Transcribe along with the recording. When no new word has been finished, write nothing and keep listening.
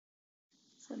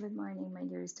So good morning, my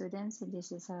dear students.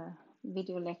 This is a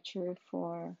video lecture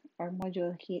for our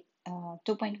module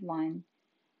 2.1,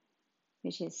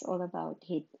 which is all about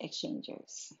heat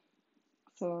exchangers.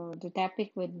 So the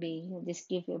topic would be just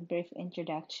give a brief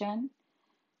introduction,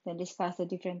 then discuss the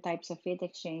different types of heat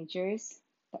exchangers,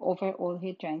 the overall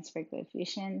heat transfer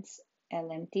coefficients,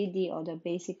 LMTD, although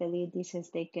basically this is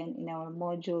taken in our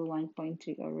module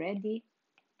 1.3 already.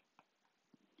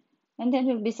 And then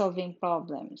we'll be solving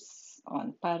problems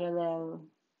on parallel,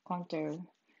 counter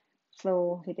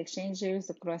flow heat exchangers,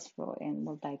 the cross flow, and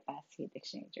multi-path heat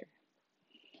exchanger.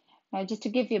 Now, just to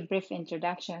give you a brief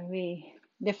introduction, we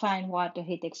define what a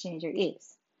heat exchanger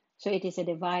is. So, it is a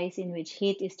device in which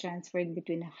heat is transferred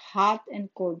between a hot and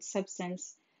cold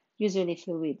substance, usually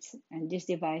fluids. And these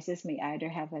devices may either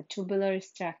have a tubular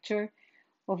structure,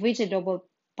 of which a double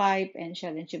pipe and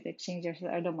shell and tube exchangers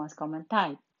are the most common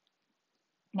type.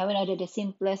 Now we know that the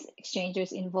simplest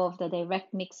exchangers involve the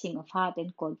direct mixing of hot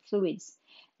and cold fluids,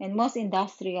 and most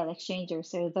industrial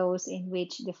exchangers are those in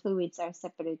which the fluids are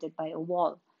separated by a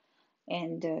wall.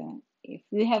 And if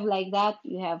you have like that,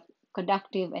 you have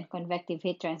conductive and convective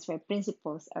heat transfer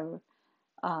principles are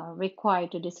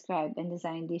required to describe and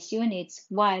design these units,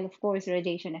 while of course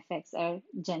radiation effects are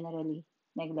generally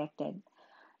neglected.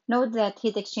 Note that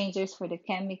heat exchangers for the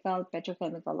chemical,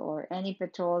 petrochemical, or any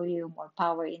petroleum or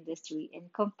power industry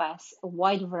encompass a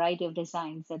wide variety of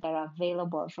designs that are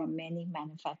available from many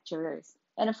manufacturers.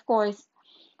 And of course,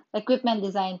 equipment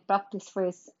design practice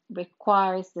first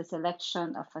requires the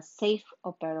selection of a safe,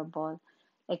 operable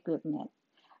equipment.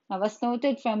 Now, as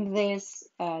noted from this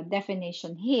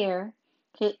definition here,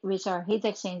 which are heat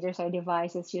exchangers are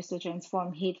devices used to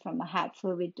transform heat from a hot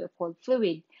fluid to a cold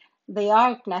fluid. They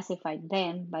are classified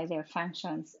then by their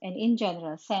functions and in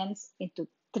general sense into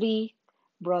three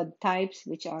broad types,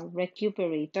 which are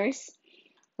recuperators,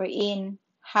 wherein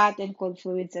hot and cold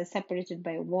fluids are separated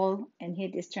by a wall and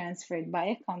heat is transferred by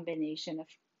a combination of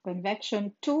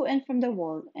convection to and from the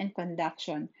wall and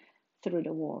conduction through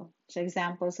the wall. So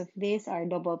examples of these are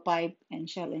double pipe and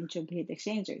shell and tube heat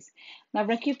exchangers. Now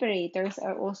recuperators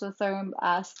are also termed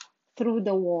as through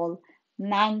the wall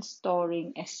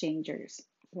non-storing exchangers.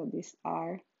 So these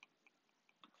are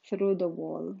through the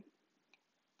wall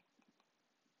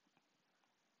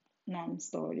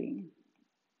non-storing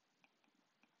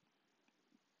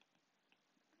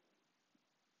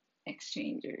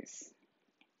exchangers.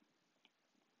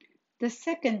 The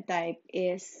second type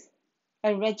is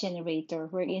a regenerator,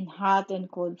 wherein hot and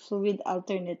cold fluid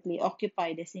alternately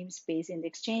occupy the same space in the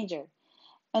exchanger.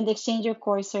 And the exchanger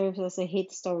core serves as a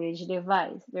heat storage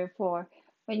device. Therefore,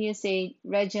 when you say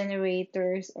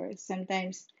regenerators or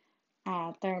sometimes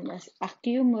termed as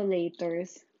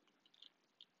accumulators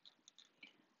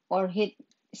or heat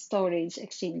storage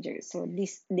exchangers, so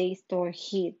this they store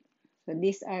heat. So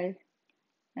these are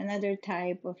another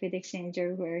type of heat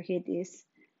exchanger where heat is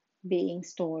being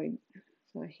stored.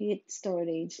 So heat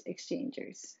storage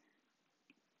exchangers.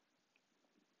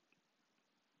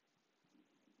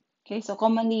 Okay, so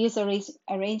commonly used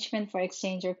arrangement for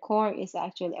exchanger core is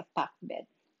actually a packed bed.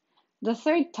 The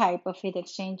third type of heat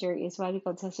exchanger is what we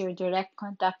consider direct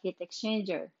contact heat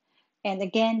exchanger. And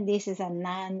again, this is a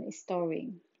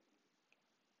non-storing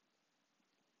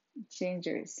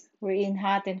exchangers, wherein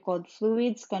hot and cold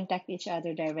fluids contact each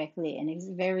other directly. And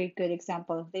a very good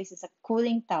example of this is a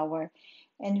cooling tower,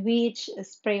 in which a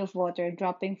spray of water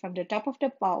dropping from the top of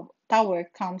the tower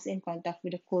comes in contact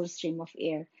with a cool stream of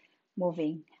air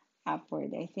moving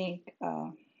upward. I think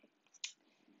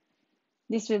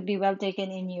this will be well taken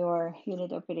in your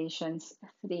unit operations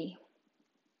 3.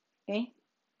 Okay.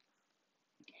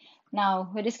 Now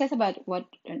we discuss about what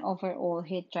an overall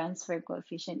heat transfer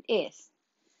coefficient is.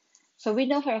 So we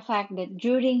know for a fact that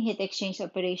during heat exchange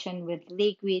operation with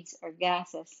liquids or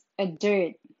gases, a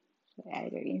dirt,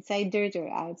 either inside dirt or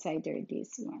outside dirt,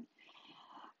 this one,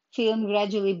 film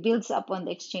gradually builds up on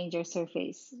the exchanger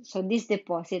surface. So this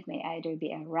deposit may either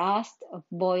be a rust, a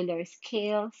boiler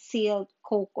scale, silt,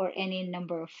 coke, or any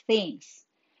number of things.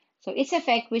 So its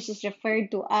effect, which is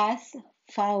referred to as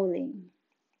fouling.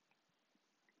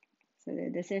 So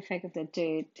that's the effect of the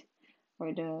dirt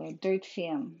or the dirt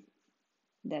film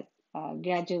that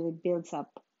gradually builds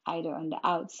up either on the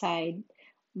outside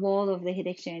wall of the heat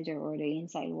exchanger or the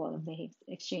inside wall of the heat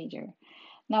exchanger.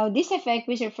 Now, this effect,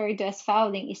 which is referred to as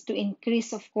fouling, is to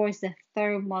increase, of course, the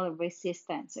thermal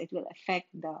resistance. So it will affect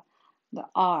the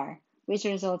R, which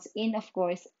results in, of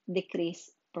course, decreased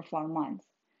performance.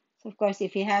 So, of course,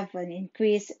 if you have an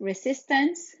increased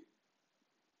resistance,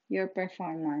 your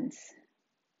performance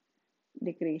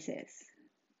decreases.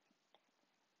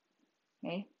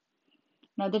 Okay.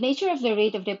 Now, the nature of the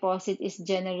rate of deposit is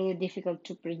generally difficult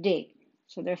to predict.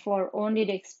 So, therefore, only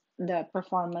the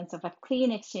performance of a clean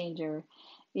exchanger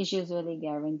is usually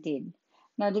guaranteed.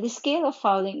 Now, the scale of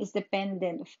fouling is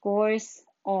dependent, of course,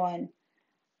 on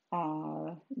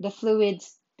the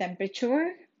fluid's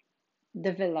temperature,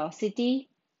 the velocity,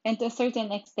 and to a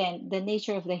certain extent, the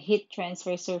nature of the heat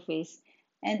transfer surface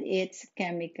and its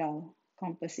chemical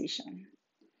composition.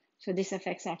 So, this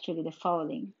affects actually the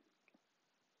fouling.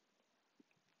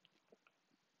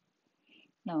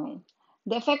 Now,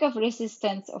 the effect of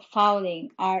resistance of fouling,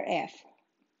 RF,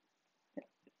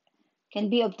 can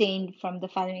be obtained from the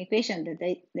following equation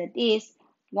that is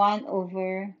 1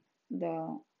 over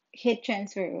the heat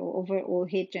transfer or overall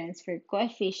heat transfer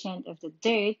coefficient of the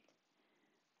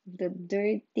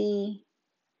dirty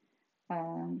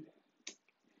um,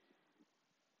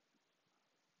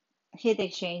 heat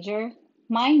exchanger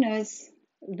minus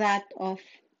that of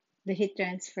the heat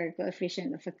transfer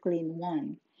coefficient of a clean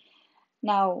one.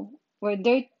 Now, where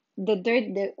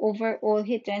the overall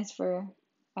heat transfer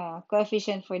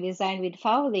coefficient for design with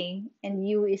fouling and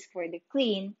U is for the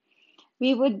clean,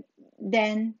 we would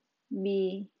then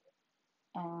be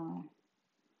uh,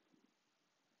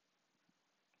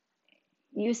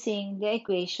 using the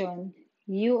equation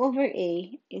U over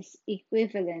A is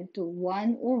equivalent to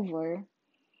 1 over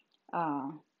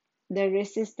uh, the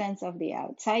resistance of the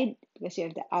outside, because you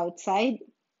have the outside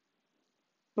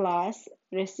plus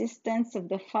resistance of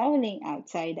the fouling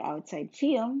outside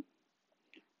film,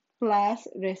 plus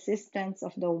resistance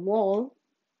of the wall,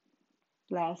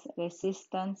 plus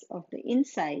resistance of the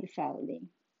inside fouling,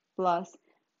 plus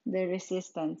the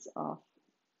resistance of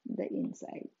the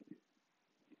inside.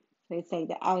 So it's like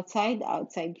the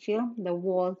outside film, the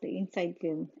wall, the inside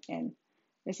film, and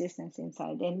resistance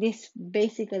inside. And this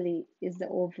basically is the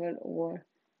overall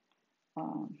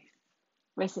um,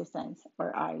 resistance or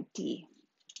RT.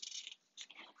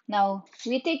 Now,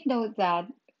 we take note that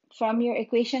from your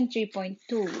equation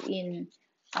 3.2 in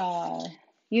uh,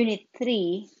 unit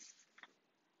 3,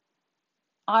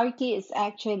 RT is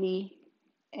actually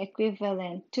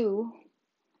equivalent to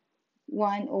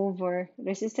 1 over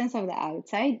resistance of the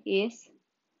outside is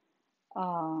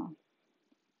uh,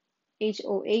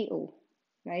 HOAO,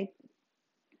 right?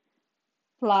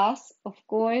 Plus, of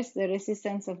course, the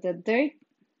resistance of the dirt,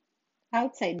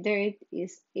 outside dirt,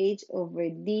 is H over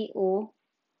DO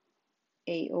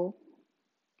AO.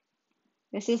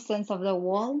 Resistance of the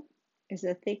wall is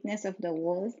the thickness of the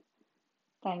wall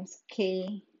times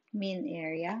K mean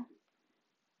area,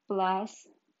 plus,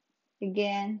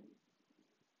 again,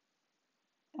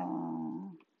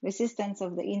 resistance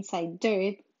of the inside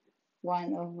dirt,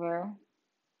 1 over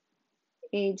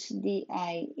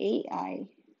HDI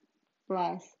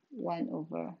plus 1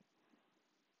 over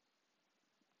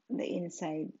the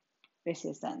inside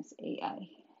resistance AI.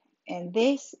 And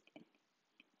this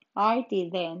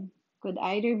RT then could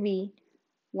either be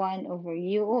 1 over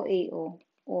UOAO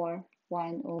or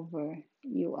 1 over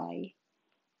UIAI.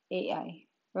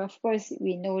 But of course,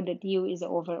 we know that U is the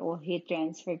overall heat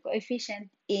transfer coefficient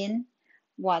in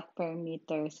watt per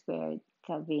meter squared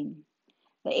Kelvin.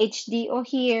 The HDO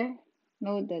here,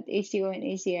 note that HDO and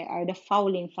HDI are the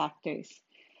fouling factors.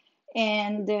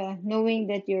 And knowing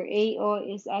that your AO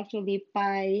is actually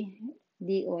pi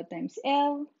DO times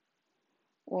L,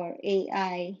 or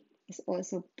AI is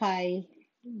also pi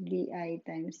DI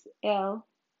times L,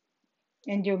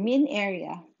 and your mean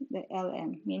area, the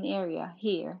LM, mean area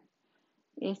here,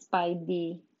 is pi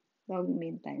D log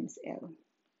mean times L,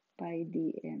 pi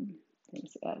dm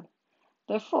times L.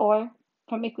 Therefore,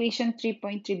 from equation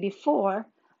 3.3 before,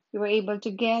 we were able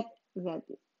to get that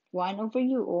 1 over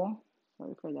UO,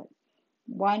 sorry for that,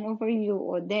 1 over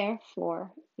UO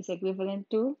therefore is equivalent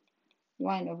to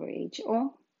 1 over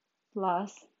HO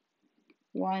plus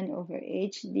 1 over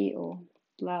HDO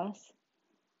plus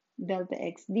delta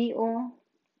XDO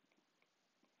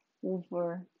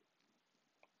over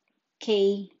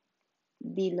K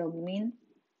D log mean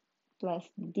plus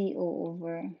DO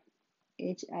over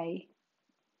HI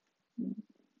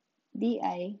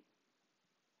DI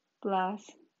plus,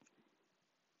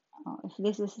 if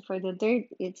this is for the dirt,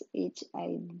 it's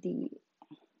HIDI.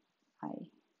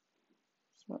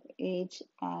 So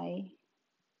HDI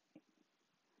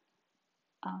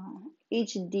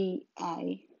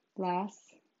plus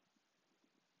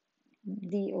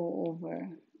DO over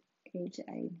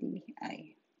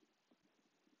HIDI.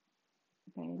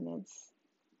 Okay, let's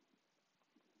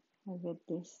have it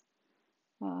this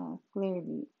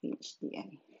clearly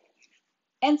HDI.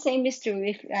 And same is true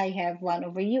if I have 1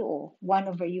 over UO, 1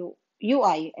 over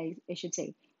UI, I should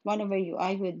say. 1 over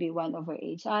UI would be 1 over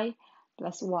HI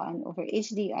plus 1 over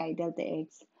HDI delta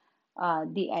X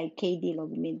DI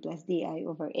log mean plus DI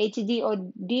over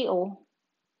HDO DO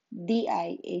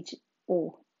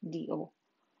DIHO DO.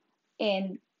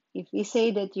 And if we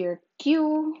say that your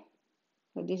Q,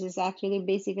 so this is actually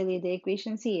basically the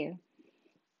equations here.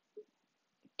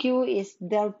 Q is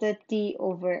delta T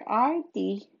over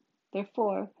RT.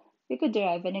 Therefore, we could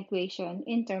derive an equation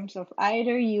in terms of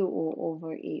either UO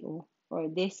over AO, or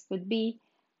this could be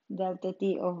delta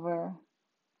T over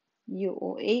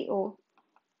UO AO,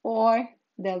 or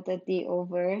delta T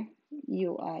over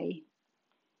UI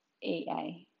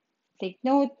AI. Take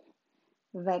note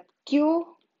that Q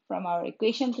from our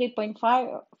equation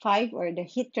 3.5 or the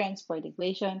heat transport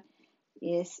equation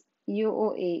is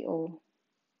UOAO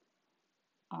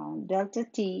delta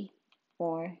T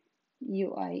or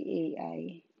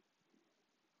UIAI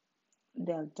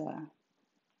delta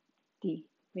T,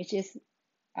 which is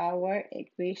our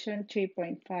equation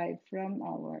 3.5 from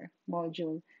our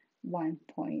module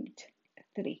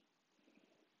 1.3.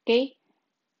 Okay,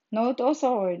 note also,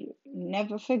 or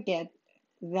never forget,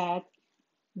 that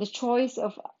the choice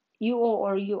of UO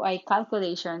or UI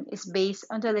calculation is based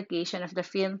on the location of the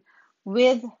film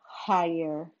with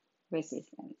higher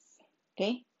resistance.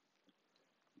 Okay,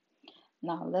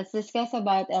 now let's discuss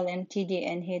about LMTD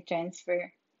and heat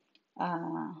transfer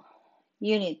uh,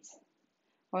 units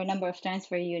or number of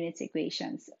transfer units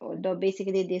equations. Although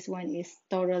basically this one is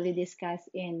thoroughly discussed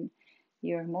in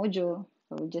your module,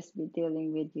 so we'll just be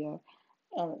dealing with your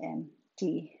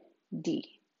LMTD.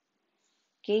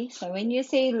 Okay, so when you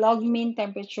say log mean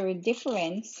temperature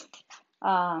difference,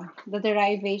 the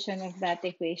derivation of that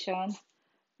equation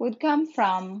would come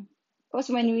from, because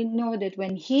when we know that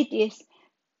when heat is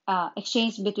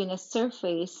exchanged between a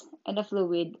surface and a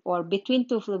fluid, or between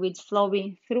two fluids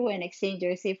flowing through an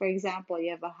exchanger, say for example,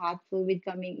 you have a hot fluid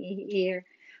coming in here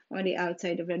on the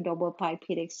outside of the double pipe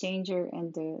heat exchanger,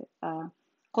 and the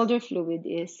colder fluid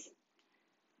is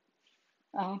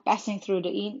passing through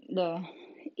the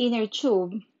inner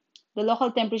tube, the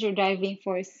local temperature driving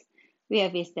force we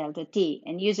have is delta T,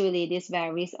 and usually this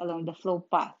varies along the flow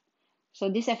path. So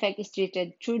this effect is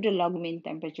treated through the log mean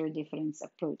temperature difference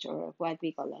approach, or what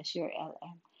we call as your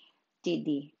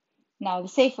LMTD. Now,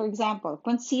 say for example,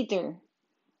 consider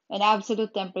an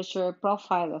absolute temperature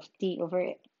profile of T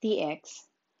over Tx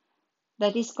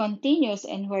that is continuous,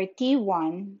 and where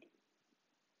T1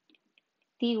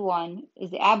 is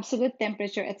the absolute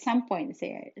temperature at some point,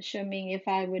 say, assuming if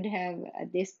I would have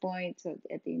at this point, so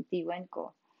at in T1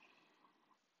 ko,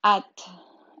 at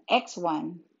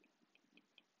X1,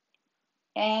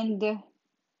 and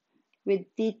with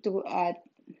T2 at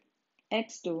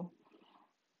X2,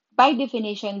 by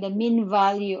definition, the mean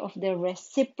value of the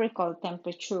reciprocal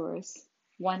temperatures,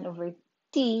 1 over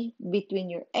T, between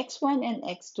your X1 and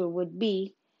X2 would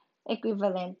be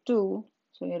equivalent to,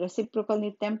 so your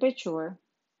reciprocal temperature,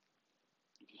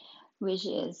 which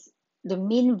is the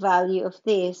mean value of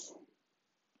this,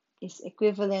 is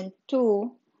equivalent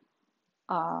to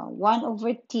 1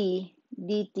 over T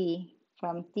dt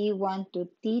from T1 to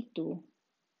T2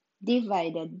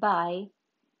 divided by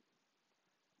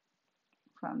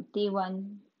from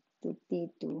T1 to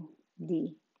T2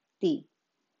 dt.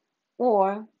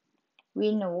 Or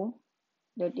we know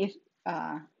that if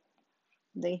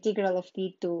the integral of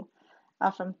T2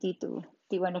 from T2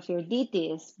 T1 of your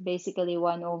dt is basically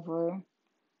 1 over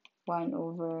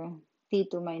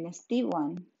T2 minus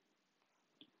T1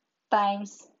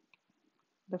 times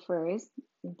the first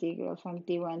integral from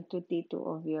T1 to T2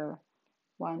 of your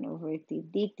 1 over T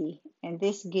dt. And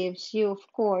this gives you,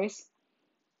 of course,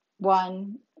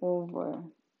 1 over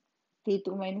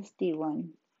T2 minus T1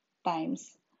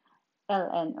 times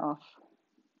ln of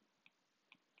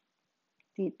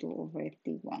T2 over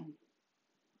T1.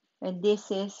 And this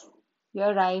is, you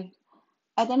arrive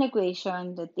at an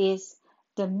equation that is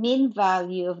the mean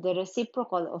value of the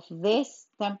reciprocal of this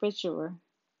temperature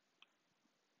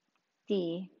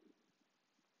T.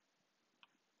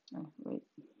 Oh, wait.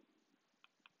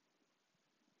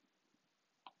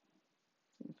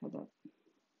 Sorry for that.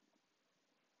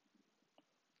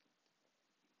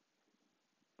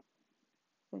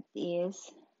 That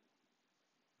is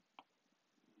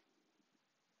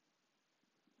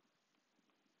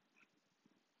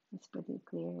let's put it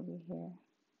clearly here.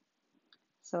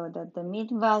 So that the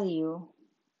mean value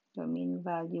in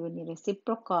the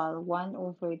reciprocal 1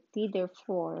 over T,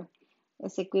 therefore,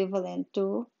 is equivalent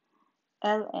to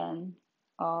ln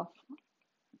of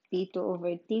T2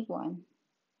 over T1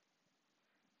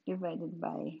 divided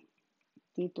by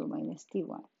T2 minus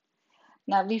T1.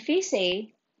 Now, if we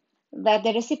say that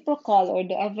the reciprocal or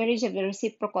the average of the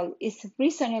reciprocal is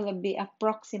reasonably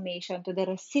approximation to the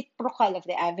reciprocal of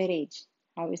the average,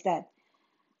 how is that?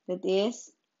 That is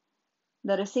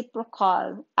the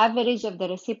reciprocal, average of the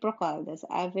reciprocal, that's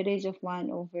average of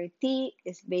 1 over t,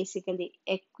 is basically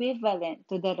equivalent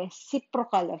to the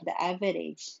reciprocal of the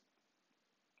average,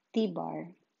 t bar.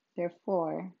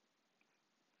 Therefore,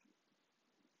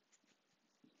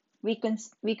 we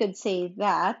could say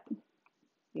that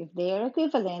if they are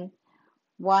equivalent,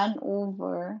 1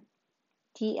 over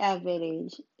t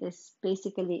average is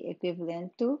basically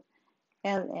equivalent to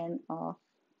ln of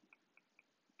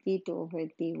t2 over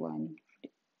t1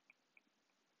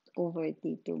 over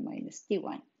t2 minus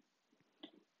t1.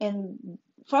 And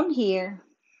from here,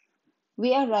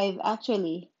 we arrive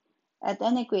actually at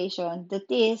an equation that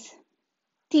is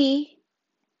t,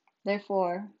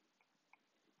 therefore,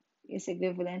 is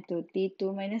equivalent to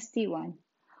t2 minus t1,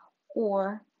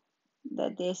 or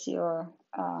that is your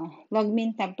log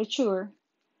mean temperature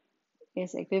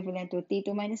is equivalent to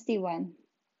t2 minus t1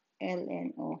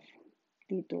 ln of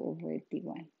t2 over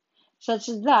t1. Such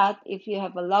that if you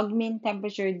have a log mean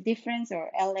temperature difference or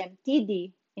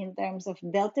LMTD in terms of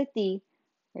delta T,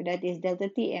 or that is delta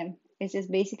Tm, it's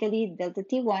just basically delta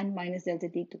T1 minus delta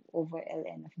T2 over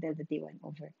Ln of delta T1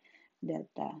 over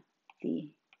delta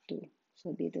T2.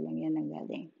 So dito lang yan ang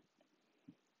galing.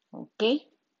 Okay?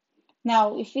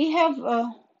 Now, if we have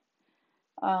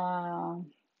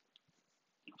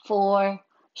for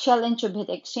shell and tube heat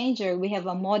exchanger, we have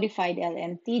a modified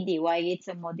LMTD. Why it's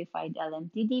a modified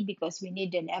LMTD? Because we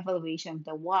need an evaluation of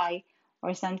the Y,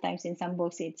 or sometimes in some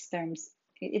books it is termed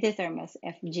as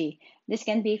FG. This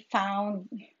can be found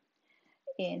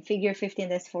in figure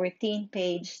 15-14,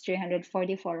 page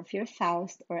 344 of your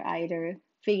Faust, or either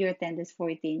figure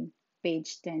 10-14,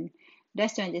 page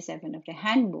 10-27 of the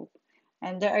handbook.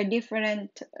 And there are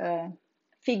different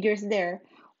figures there.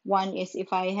 One is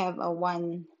if I have a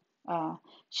one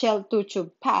shell two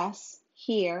tube pass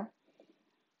here.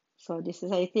 So this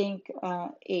is, I think,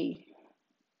 A.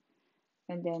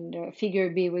 And then the figure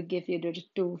B would give you the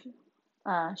two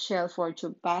shell four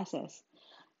tube passes.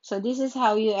 So this is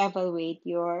how you evaluate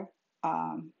your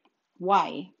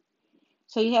Y.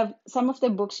 So you have some of the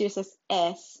books uses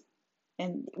S,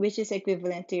 and which is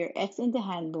equivalent to your X in the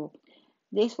handbook.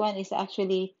 This one is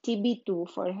actually TB2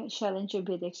 for shell and tube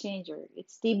heat exchanger.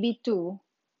 It's TB2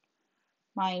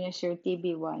 minus your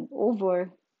TB1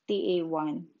 over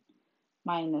TA1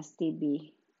 minus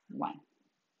TB1.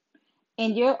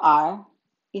 And your R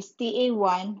is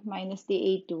TA1 minus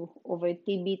TA2 over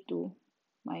TB2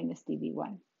 minus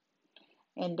TB1.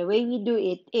 And the way we do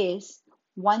it is,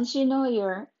 once you know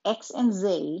your X and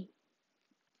Z,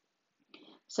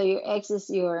 so your X is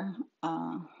your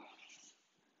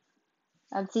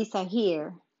abscissa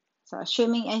here. So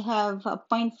assuming I have a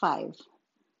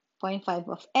 0.5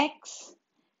 of X,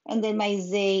 and then my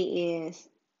Z is,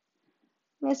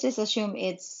 let's just assume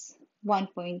it's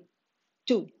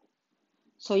 1.2.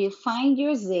 So you find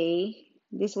your Z,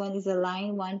 this one is a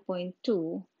line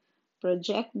 1.2,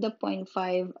 project the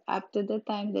 0.5 up to the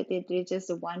time that it reaches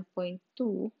the 1.2,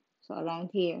 so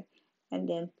around here, and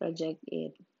then project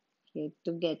it here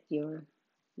to get your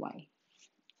Y.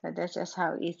 So that's just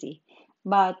how easy.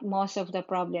 But most of the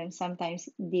problems, sometimes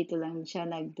dito lang siya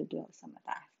nagdudwell sa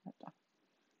mataas na to.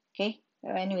 Okay? So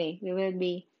anyway, we will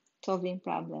be solving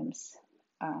problems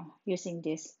using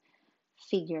this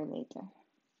figure later.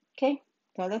 Okay?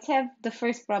 So let's have the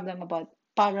first problem about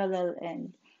parallel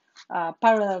and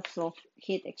parallel flow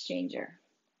heat exchanger.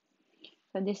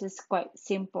 So this is quite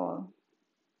simple,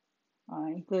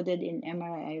 included in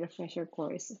MRI refresher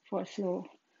course for flow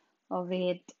of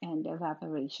heat and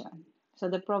evaporation. So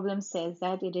the problem says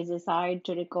that it is desired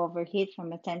to recover heat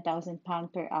from a 10,000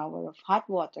 pound per hour of hot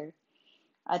water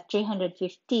at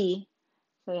 350.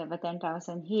 So you have a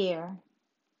 10,000 here,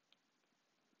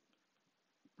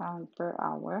 pound per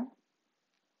hour,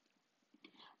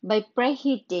 by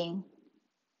preheating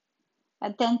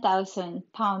a 10,000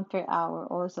 pound per hour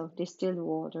also of distilled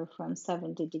water from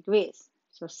 70 degrees.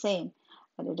 So same,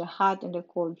 whether the hot and the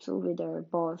cold fluid are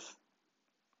both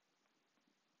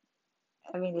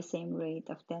having the same rate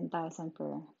of 10,000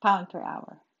 per pound per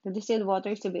hour. The distilled water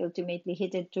is to be ultimately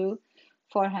heated to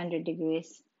 400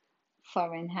 degrees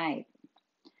Fahrenheit.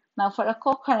 Now, for a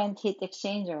co-current heat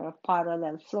exchanger or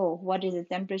parallel flow, what is the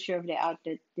temperature of the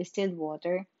outlet distilled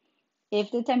water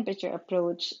if the temperature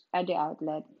approach at the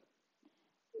outlet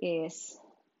is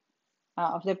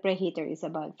of the preheater is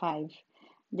about 5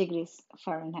 degrees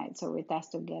Fahrenheit? So it has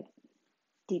to get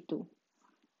T2.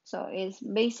 So it's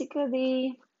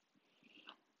basically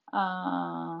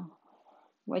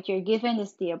what you're given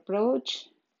is the approach,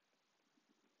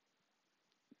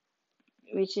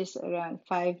 which is around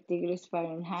 5 degrees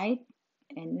Fahrenheit,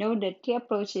 and know that the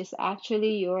approach is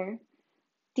actually your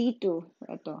T2,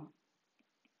 ito,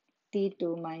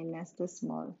 T2 minus the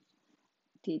small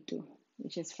T2,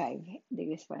 which is 5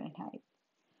 degrees Fahrenheit.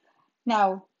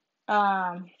 Now,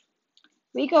 um,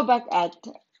 we go back at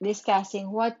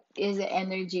discussing what is the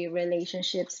energy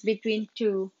relationships between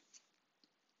two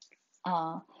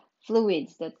uh,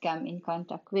 fluids that come in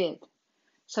contact with.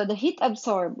 So the heat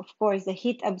absorbed, of course, the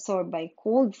heat absorbed by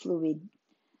cold fluid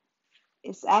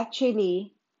is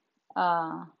actually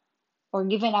uh, or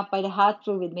given up by the hot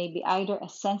fluid may be either a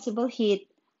sensible heat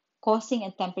causing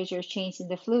a temperature change in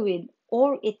the fluid,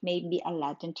 or it may be a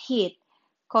latent heat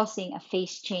causing a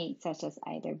phase change, such as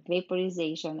either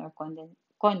vaporization or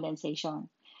condensation.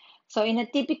 So, in a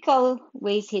typical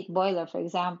waste heat boiler, for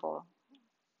example,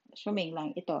 assuming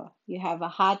lang ito, you have a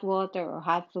hot water or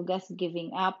hot flue gas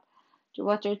giving up to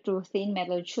water through thin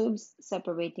metal tubes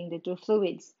separating the two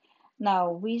fluids.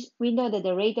 Now, we know that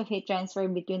the rate of heat transfer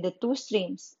between the two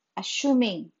streams,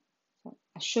 assuming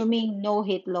no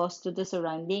heat loss to the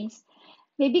surroundings,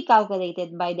 may be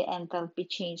calculated by the enthalpy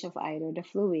change of either the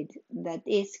fluid. That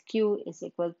is, Q is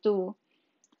equal to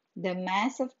the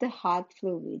mass of the hot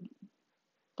fluid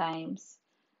times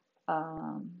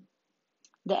um,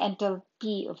 the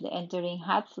enthalpy of the entering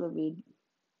hot fluid.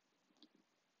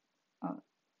 Uh,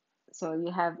 so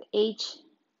you have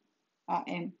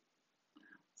M.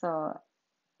 So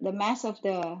the mass of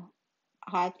the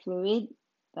hot fluid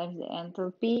times the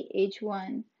enthalpy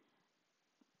H1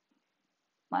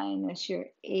 minus your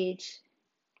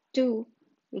H2,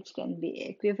 which can be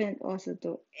equivalent also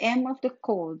to M of the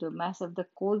cold, the mass of the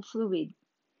cold fluid,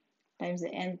 times the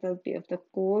enthalpy of the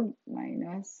cold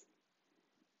minus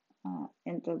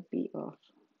enthalpy of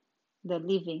the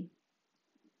living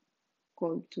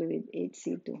cold fluid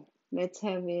HC2. Let's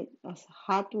have it as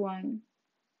hot 1.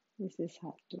 This is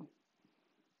hot 2.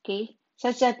 Okay,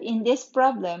 such that in this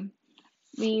problem,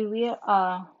 we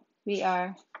are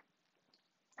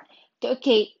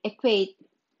to equate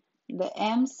the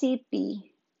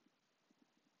MCP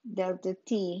delta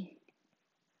T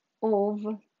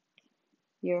of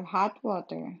your hot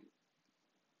water,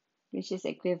 which is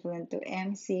equivalent to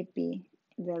MCP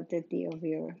delta T of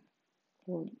your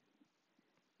cold.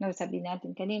 No, sabi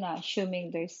natin kanina, assuming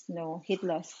there's no heat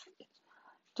loss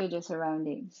to the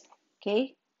surroundings.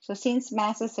 Okay? So since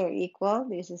masses are equal,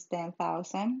 this is 10,000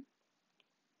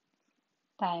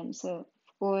 times, so of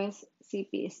course,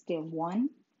 CP is still 1,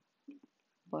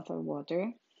 both are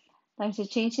water, times the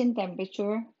change in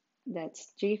temperature,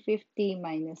 that's 350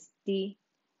 minus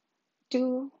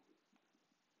T2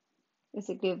 is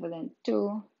equivalent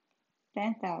to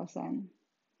 10,000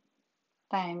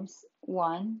 times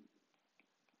 1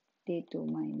 T2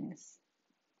 minus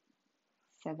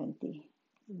 70.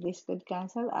 This could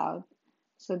cancel out.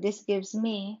 So this gives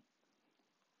me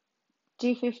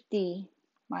 350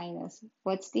 minus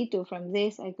what's T2 from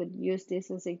this. I could use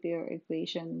this as your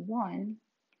equation 1.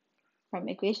 From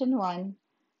equation 1,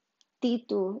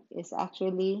 T2 is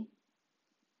actually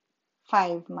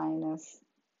 5 minus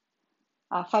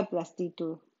 5 plus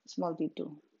T2, small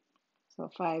T2. So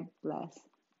 5 plus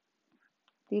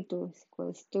T2 is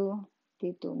equals to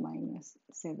T2 minus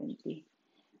 70.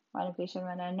 One equation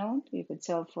 1 unknown, we could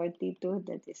solve for T2,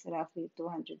 that is roughly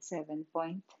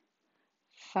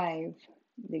 207.5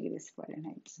 degrees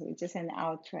Fahrenheit. So it's just an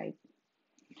outright,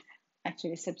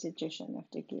 actually, substitution of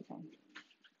the given.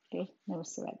 Okay, no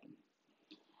sweat.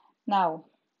 Now,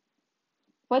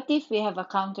 what if we have a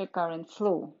countercurrent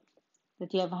flow?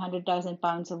 That you have 100,000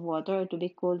 pounds of water to be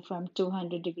cooled from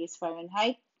 200 degrees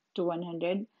Fahrenheit to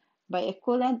 100 by a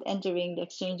coolant entering the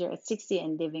exchanger at 60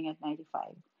 and leaving at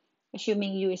 95.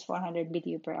 Assuming U is 400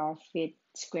 BTU per hour feet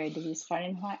square degrees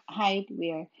Fahrenheit,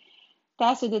 we are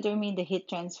tasked to determine the heat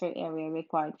transfer area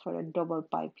required for a double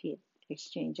pipe heat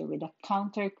exchanger with a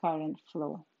countercurrent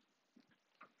flow.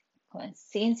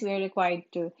 Since we are required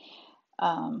to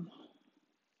um,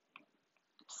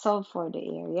 solve for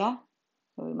the area,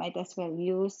 so we might as well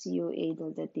use UA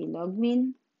delta T log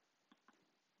mean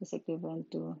is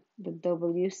equivalent to the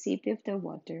WCP of the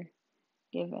water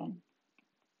given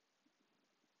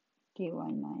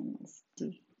T1 minus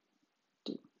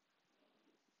T2.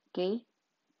 Okay,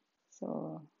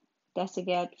 so that's to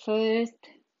get first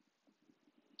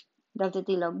delta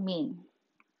T log mean.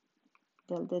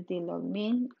 Delta T log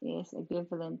mean is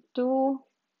equivalent to,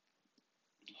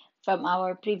 from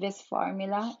our previous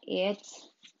formula, it's,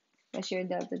 what's your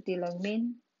delta T log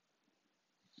mean?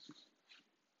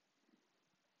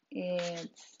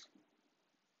 It's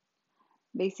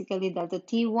basically delta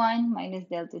T1 minus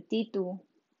delta T2.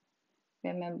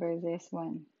 Remember this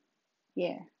one.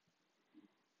 Yeah.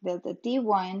 Delta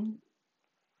T1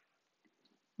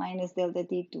 minus delta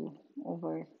T2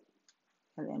 over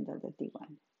ln delta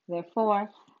T1. Therefore,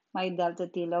 my delta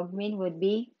T log mean would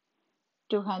be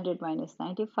 200 minus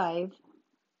 95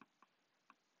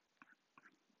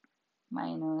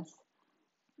 minus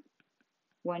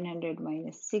 100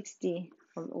 minus 60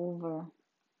 all over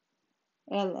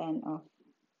ln of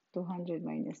 200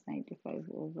 minus 95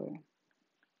 over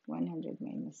 100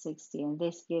 minus 60. And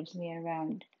this gives me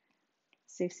around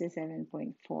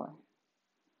 67.4.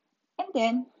 And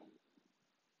then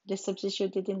just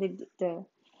substitute it in the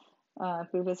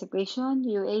previous equation.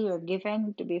 UA, you're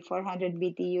given to be 400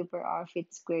 BTU per hour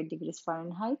feet squared degrees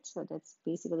Fahrenheit. So that's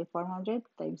basically 400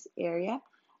 times area.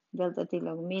 Delta T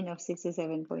log mean of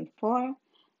 67.4,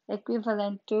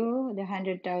 equivalent to the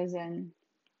 100,000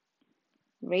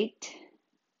 rate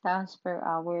pounds per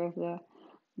hour of the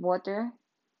water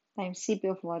times Cp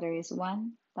of water is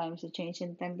 1 times the change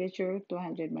in temperature,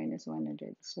 200 minus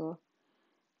 100. So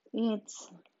it's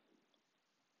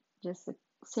just a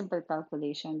simple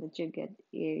calculation that you get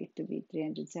area to be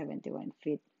 371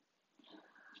 feet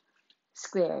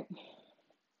squared.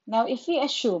 Now, if we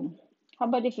assume, how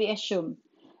about if we assume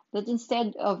that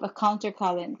instead of a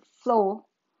countercurrent flow,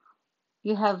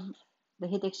 you have the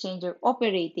heat exchanger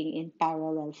operating in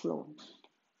parallel flow.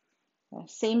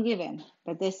 Same given,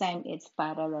 but this time it's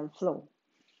parallel flow.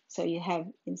 So you have,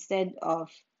 instead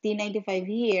of T95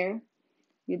 here,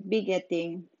 you'd be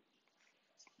getting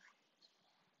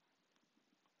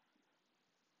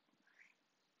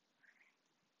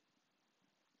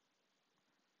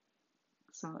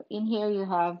so in here you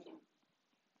have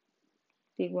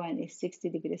T1 is 60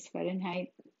 degrees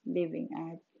Fahrenheit, leaving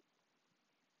at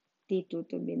T2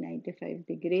 to be 95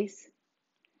 degrees.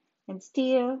 And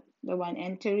still, the one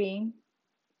entering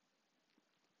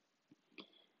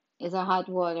is a hot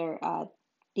water at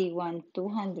T1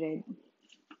 200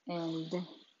 and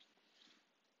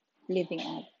leaving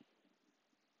at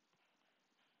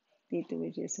T2,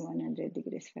 which is 100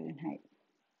 degrees Fahrenheit.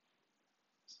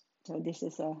 So this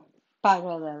is a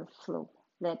parallel flow.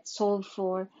 Let's solve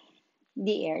for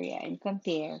the area and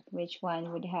compare which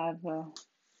one would have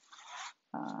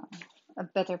a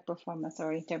better performance,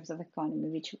 or in terms of economy,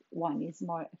 which one is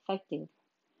more effective.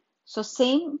 So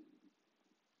same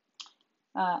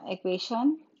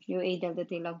equation, UA delta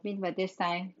T log mean, but this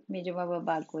time medyo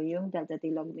mababago yung delta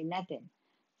T log mean natin.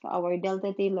 So our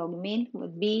delta T log mean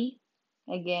would be,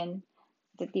 again,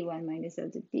 the T1 minus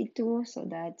delta T2, so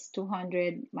that's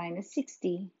 200 minus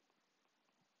 60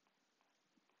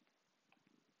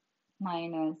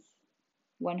 minus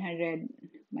 100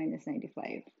 minus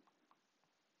 95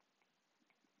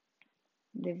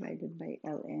 divided by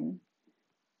ln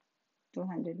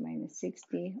 200 minus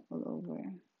 60 all over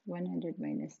 100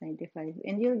 minus 95,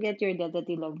 and you'll get your delta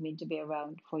T log mean to be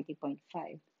around 40.5,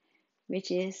 which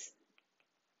is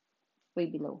way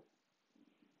below.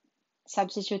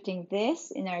 Substituting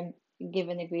this in our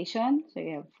given equation, so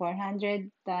you have 400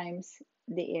 times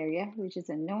the area, which is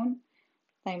unknown,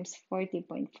 times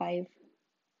 40.5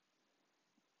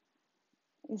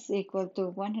 is equal to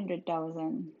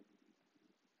 100,000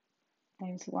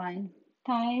 times 1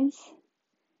 times,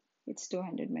 it's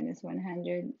 200 minus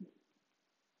 100,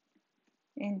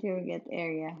 and you'll get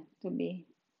area to be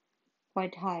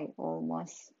quite high,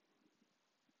 almost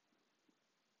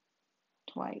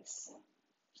twice.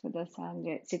 So that's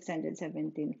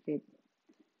 617 feet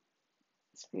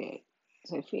squared.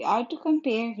 So if we are to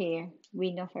compare here,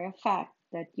 we know for a fact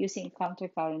that using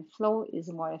countercurrent flow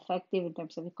is more effective in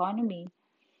terms of economy,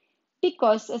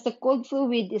 because as the cold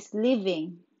fluid is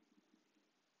leaving,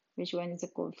 which one is a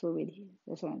cold fluid?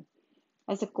 This one.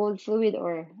 As a cold fluid,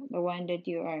 or the one that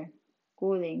you are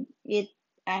cooling, it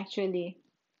actually,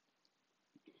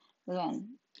 the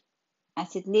one,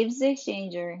 as it leaves the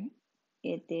exchanger,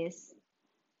 it is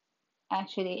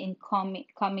actually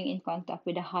coming in contact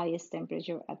with the highest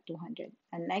temperature at 200.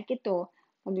 Unlike ito,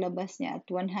 paglabas niya at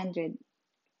 100,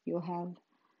 you have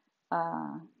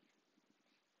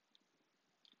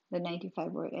the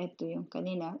 95, or ito yung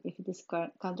kanina, if it is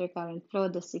countercurrent flow,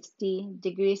 the 60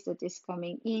 degrees that is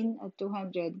coming in at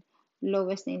 200,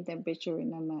 lowest in temperature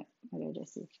na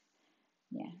ma-receive.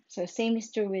 Yeah. So same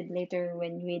is true with later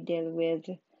when we deal with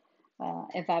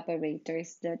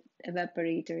evaporators that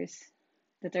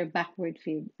are backward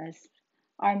feed, as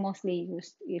are mostly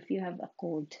used if you have a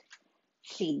cold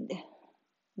feed,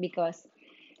 because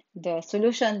the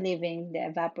solution leaving the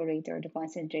evaporator, the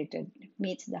concentrated,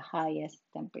 meets the highest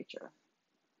temperature.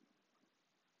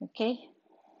 Okay,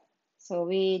 so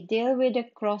we deal with the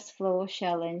cross-flow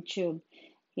shell and tube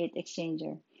heat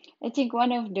exchanger. I think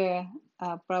one of the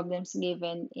problems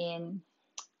given in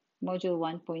module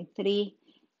 1.3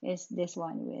 is this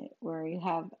one, where you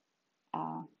have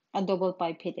a double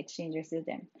pipe heat exchanger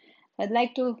system. I'd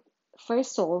like to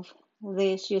first solve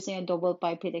this using a double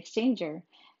pipe heat exchanger,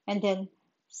 and then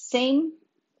same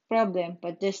problem,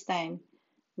 but this time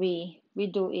we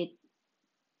do it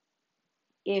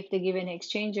if the given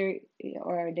exchanger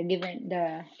or the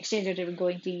exchanger that we're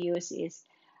going to use is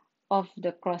of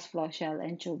the cross flow shell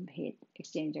and tube heat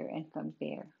exchanger and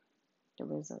compare the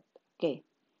result. Okay,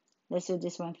 let's do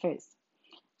this one first.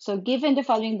 So given the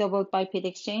following double pipe heat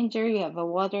exchanger, you have a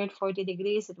water at 40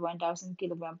 degrees at 1000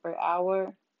 kilogram per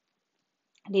hour,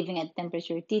 leaving at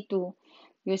temperature T2,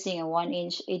 using a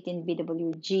 1-inch 18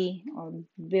 BWG or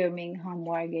Birmingham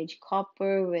wire gauge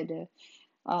copper with a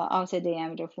outside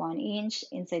diameter of 1 inch,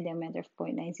 inside diameter of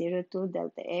 0.902,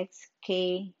 delta X,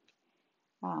 K.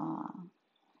 Uh,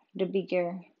 the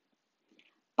bigger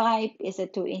pipe is a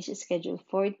 2-inch schedule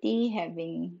 40,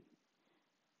 having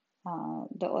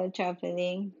the oil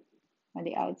traveling on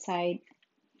the outside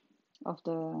of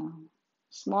the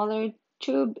smaller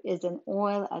tube is an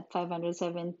oil at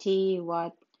 570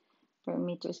 watt per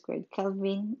meter squared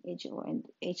Kelvin, HO, and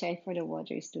HI for the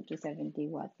water is 2 to 70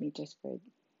 watt meter squared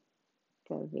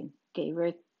Kelvin. Okay,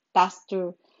 we're tasked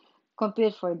to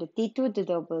compute for the T2, the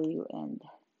W, and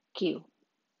Q.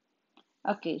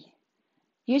 Okay,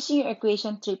 using your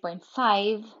equation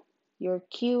 3.5, your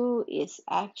Q is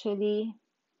actually,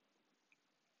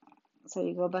 so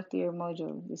you go back to your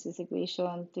module. This is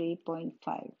equation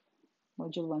 3.5,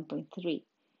 module 1.3.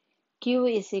 Q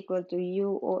is equal to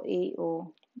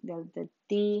UOAO delta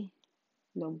T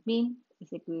log mean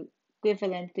is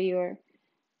equivalent to your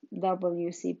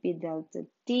WCP delta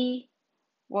T,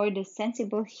 or the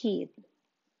sensible heat,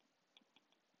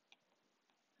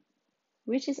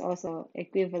 which is also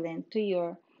equivalent to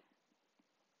your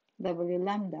W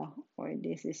lambda, or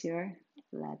this is your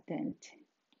latent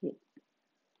heat.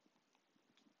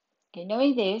 Okay,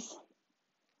 knowing this,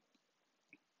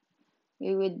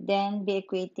 we would then be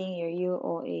equating your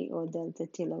UOAO delta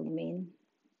T log mean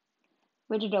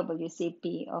with the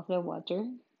WCP of the water,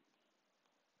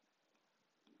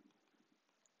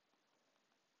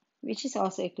 which is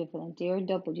also equivalent to your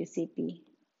WCP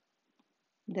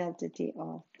delta T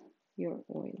of your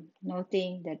oil,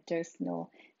 noting that there's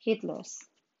no heat loss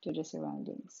to the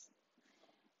surroundings.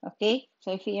 Okay,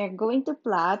 so if we are going to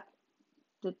plot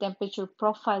the temperature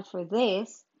profile for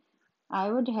this, I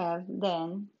would have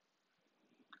then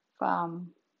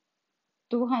from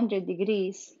 200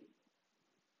 degrees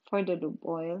for the lube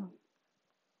oil,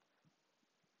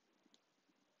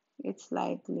 it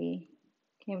slightly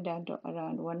came down to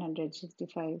around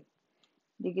 165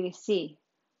 degrees C,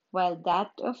 while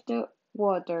that of the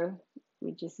water,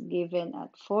 which is given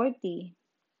at 40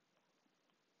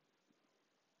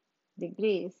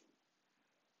 degrees,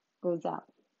 goes up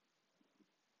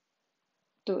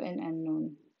to an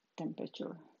unknown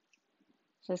temperature.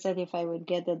 So that if I would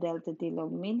get the delta T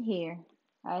log mean here,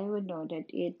 I would know that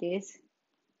it is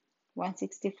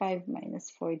 165 minus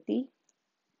 40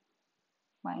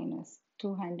 minus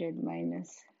 200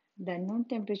 minus the known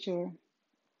temperature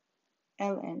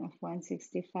ln of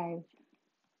 165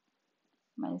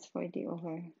 minus 40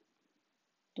 over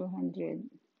 200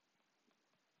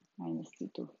 minus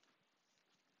T2.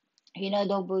 You know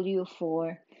W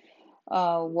for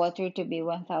water to be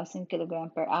 1000 kilogram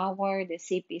per hour. The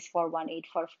CP is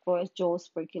 4184, of course, joules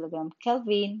per kilogram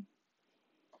Kelvin.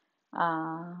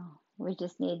 We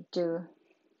just need to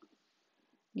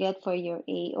get for your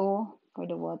AO for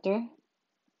the water.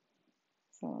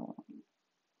 So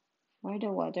for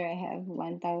the water, I have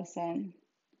 1000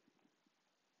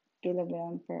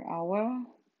 kilogram per hour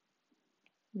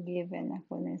given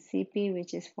ako ng CP,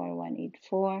 which is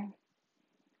 4184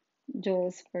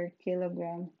 joules per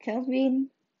kilogram Kelvin.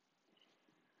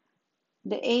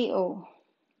 The AO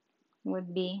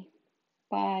would be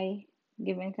pi,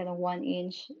 given ka ng 1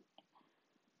 inch,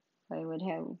 so I would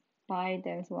have pi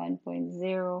times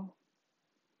 1.0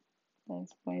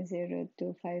 times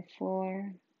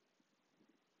 0.0254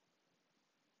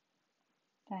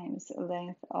 times a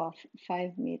length of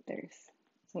 5 meters.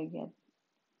 So I get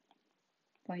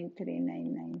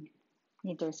 0.399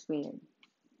 meters squared.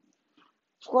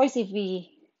 Of course, if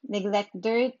we neglect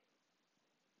dirt,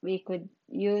 we could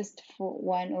use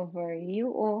 1 over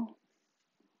UO.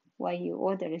 Why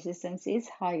UO? The resistance is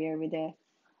higher with the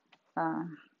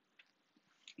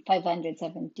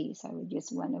 570. So I would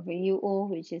use 1 over UO,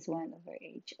 which is 1 over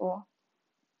HO,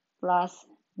 plus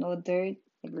no dirt,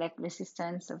 neglect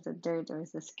resistance of the dirt or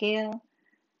the scale.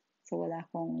 So wala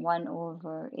akong 1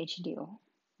 over HDO.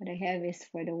 What I have is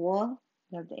for the wall,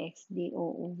 delta XDO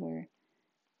over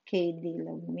KD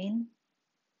log mean.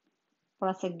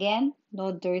 Plus again,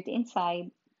 no dirt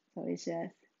inside, so it's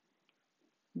just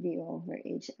D over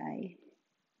HI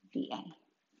VI.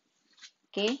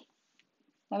 Okay,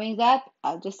 knowing that,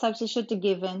 I'll just substitute the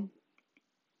given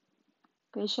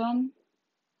equation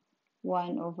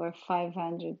 1 over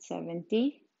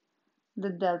 570. The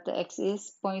delta x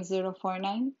is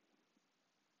 0.049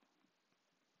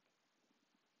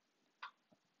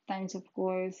 times, of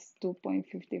course,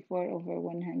 2.54 over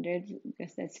 100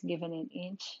 because that's given in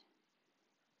inch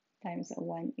times a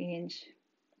 1 inch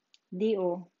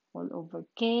do all over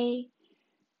k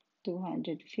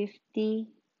 250.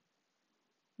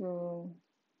 So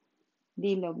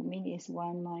d log mean is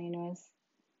 1 minus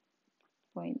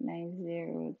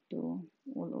 0.902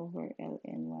 all over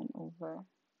ln 1 over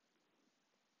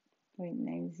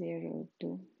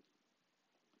 0.902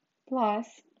 plus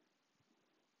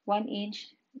 1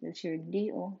 inch, that's your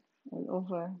do all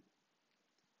over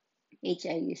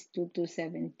hi is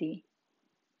 2270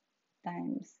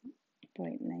 times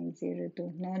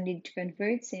 0.902. No need to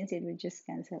convert since it will just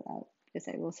cancel out because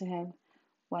I also have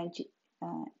 1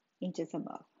 inches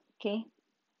above. Okay,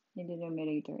 in the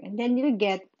numerator. And then you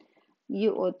get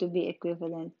UO to be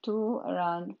equivalent to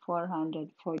around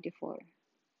 444.84.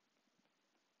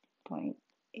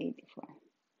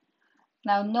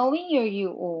 Now, knowing your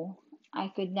UO, I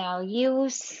could now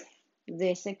use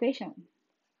this equation.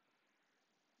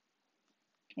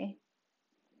 Okay,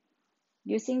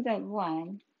 using that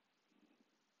one,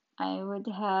 I would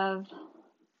have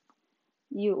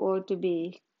UO to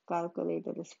be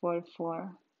calculated as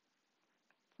 4.84.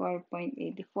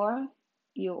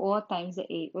 UO times the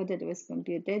AO that was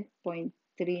computed,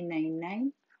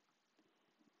 0.399,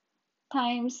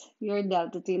 times your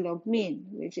delta T log mean,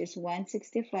 which is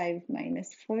 165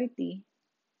 minus 40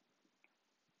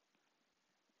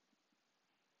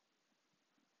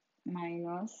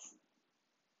 minus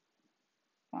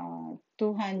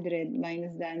 200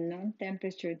 minus the unknown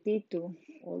temperature T2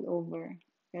 all over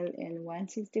ln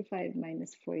 165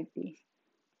 minus 40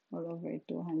 all over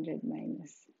 200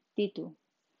 minus T2,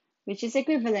 which is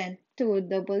equivalent to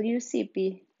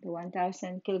WCP, the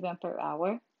 1000 kilogram per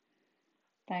hour,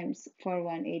 times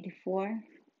 4184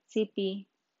 CP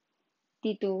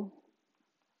T2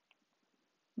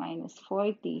 minus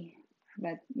 40.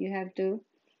 But you have to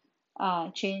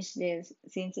change this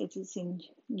since it is in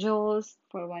joules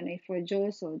for 184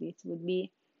 joules, so this would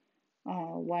be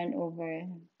 1 over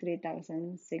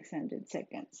 3600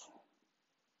 seconds.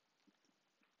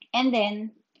 And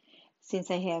then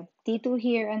since I have T2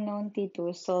 here, unknown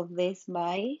T2, solve this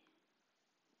by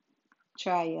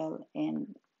trial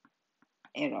and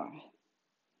error.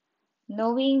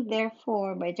 Knowing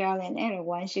therefore by trial and error,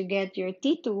 once you get your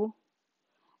T2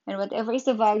 and whatever is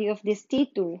the value of this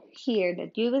T2 here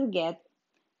that you will get,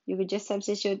 you would just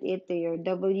substitute it to your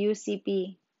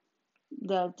WCP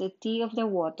delta T of the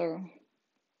water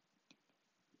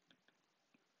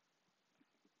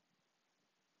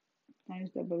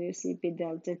times WCP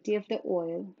delta T of the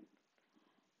oil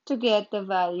to get the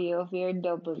value of your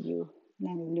W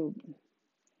ng lube.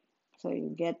 So you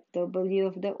get W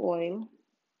of the oil,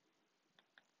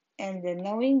 and then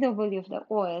knowing W of the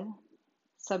oil,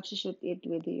 substitute it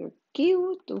with your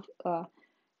Q to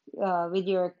with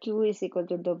your Q is equal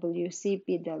to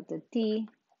WCP delta T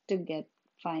to get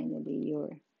finally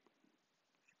your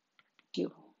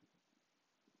Q.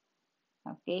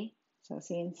 Okay, so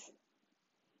since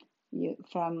you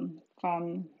from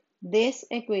this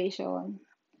equation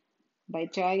by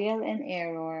trial and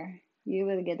error, you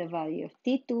will get a value of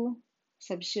T2.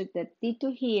 Substitute that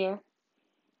T2 here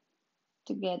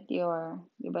to get your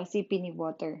CP ni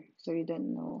water. So you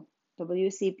don't know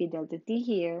WCP delta T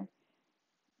here.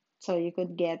 So you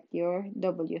could get your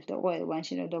W of the oil.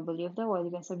 Once you know W of the oil,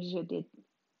 you can substitute it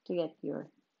to get your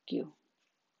Q.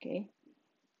 Okay.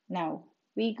 Now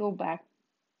we go back.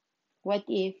 What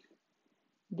if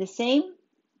the same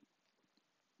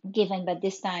given, but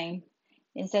this time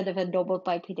instead of a double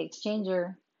pipe heat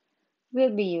exchanger,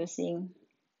 we'll be using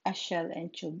a shell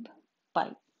and tube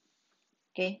pipe.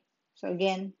 Okay. So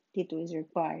again, T2 is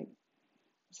required.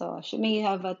 So assuming you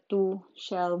have a 2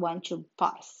 shell 1 tube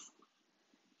pass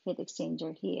heat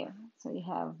exchanger here. So you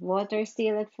have water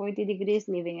still at 40 degrees,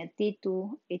 leaving at T2.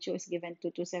 HO is given to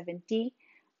 270.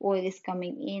 Oil is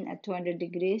coming in at 200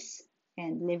 degrees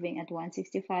and leaving at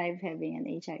 165, having an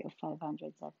HI of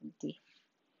 570.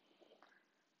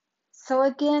 So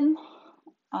again,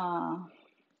 I'll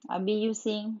be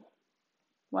using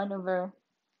 1 over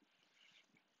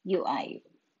UI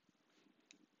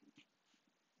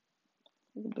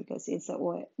because it's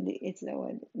the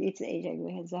HI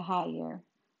which has a higher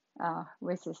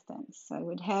resistance. So I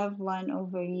would have 1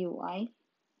 over UI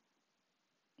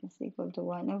is equal to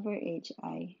 1 over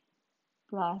HI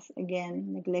plus,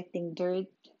 again, neglecting dirt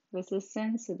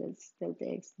resistance, so that's delta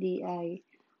X di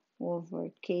over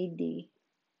KD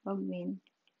log mean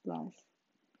plus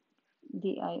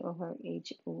DI over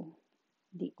HO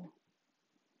DO.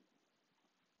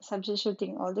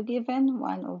 Substituting all the given,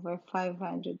 1 over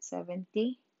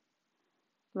 570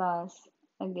 plus,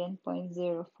 again,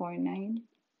 0.049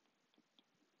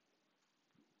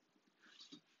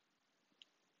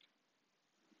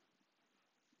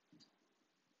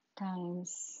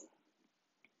 times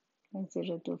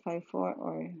 0.0254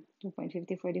 or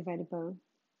 2.54 divided by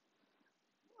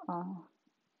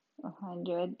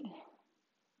 100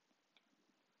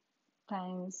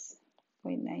 times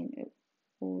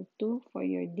 0.902 for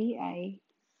your DI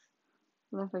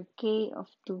over K of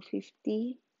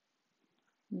 250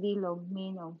 D log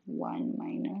mean of 1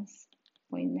 minus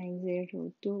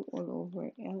 0.902 all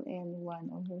over ln 1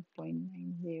 over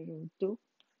 0.902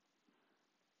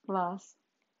 plus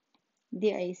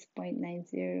DI is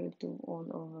 0.902 all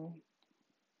over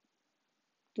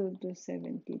 2 to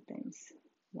 70 times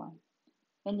 1.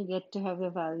 And you get to have the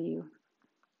value.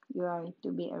 You are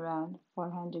to be around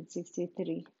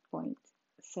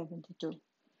 463.72.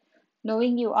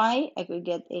 Knowing UI, I could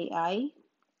get AI.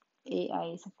 AI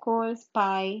is, of course,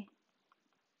 pi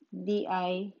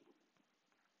DI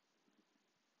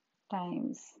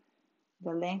times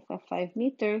the length of 5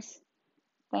 meters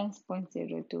times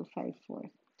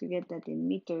 0.0254. To get that in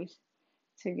meters,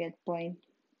 to get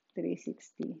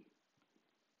 0.360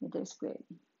 meters squared.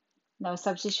 Now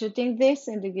substituting this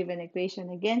in the given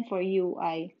equation again for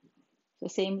UI, so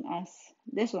same as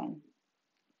this one.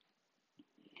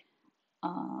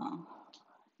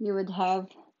 You would have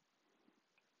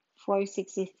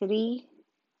 463,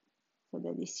 so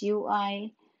that is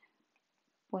UI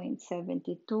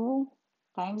 0.72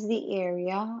 times the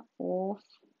area of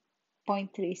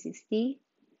 0.360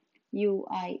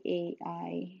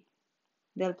 UIAI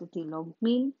delta T log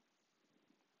mean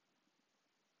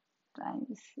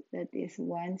times, that is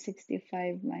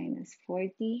 165 minus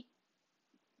 40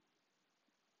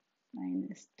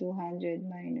 minus 200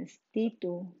 minus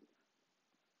T2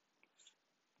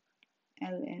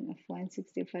 ln of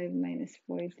 165 minus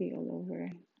 40 all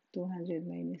over 200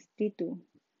 minus T2.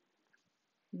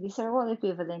 These are all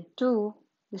equivalent to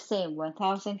the same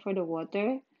 1000 for the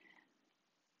water,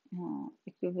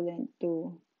 equivalent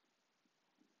to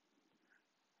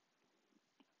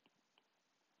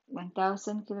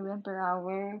 1000 kilogram per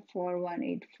hour,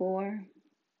 4184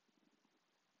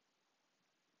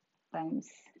 times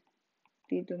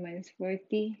T2 minus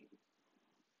 40,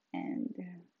 and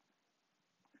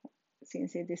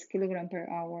since it is kilogram per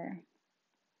hour,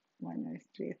 1 is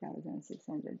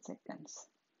 3600 seconds.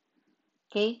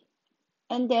 Okay,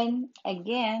 and then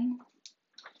again,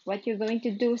 what you're going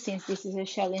to do, since this is a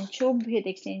shell and tube heat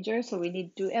exchanger, so we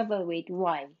need to evaluate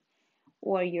Y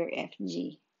or your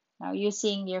FG. Now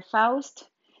using your Faust,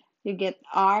 you get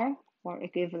R, or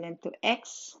equivalent to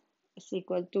X, is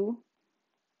equal to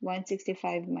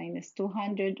 165 minus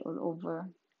 200 all over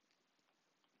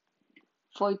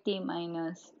 40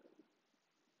 minus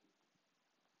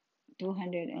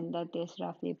 200, and that is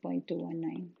roughly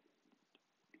 0.219.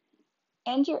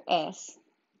 And your S,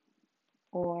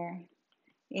 or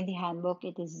in the handbook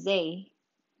it is Z,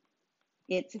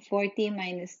 it's 40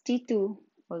 minus T2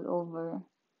 all over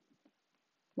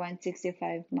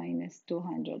 165 minus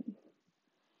 200.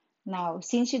 Now,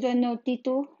 since you don't know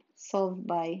T2, solve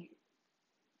by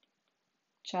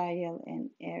trial and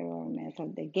error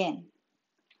method again.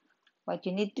 What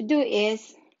you need to do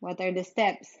is, what are the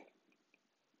steps?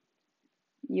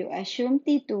 You assume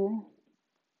T2,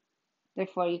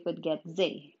 therefore you could get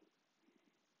Z.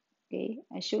 Okay,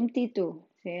 assume T2.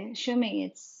 Okay, assuming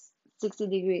it's 60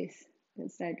 degrees.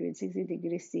 Let's start with 60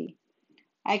 degrees C.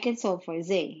 I can solve for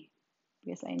Z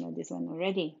because I know this one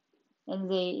already. And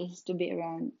Z is to be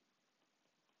around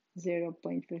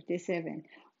 0.57.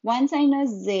 Once I know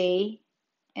Z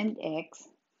and X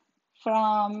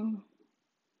from,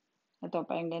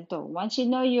 once you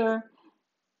know your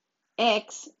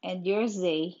X and your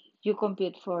Z, you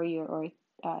compute for your, or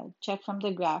check from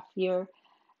the graph, your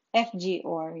FG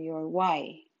or your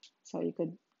Y. So you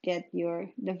could get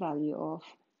the value of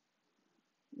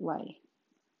Y.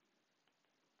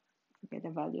 Get the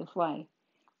value of Y.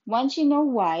 Once you know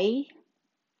Y,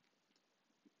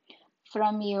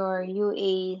 from your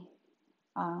UA,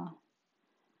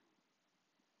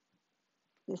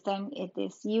 this time it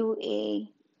is UA,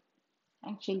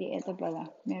 actually ito pala,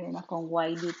 meron akong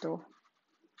Y dito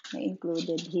na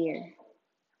included here.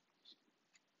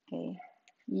 Okay,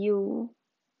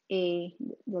 UA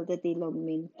delta T log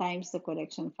mean times the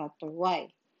correction factor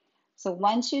Y. So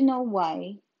once you know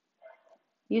Y,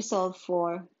 you solve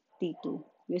for T2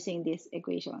 using this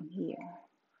equation here.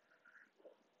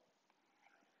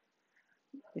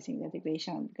 using that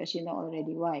equation because you know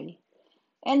already why.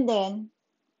 And then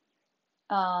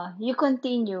you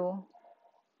continue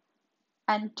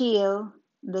until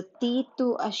the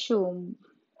T2 assumed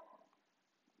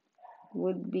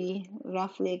would be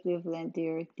roughly equivalent to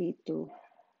your T2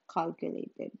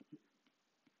 calculated.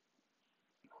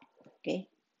 Okay,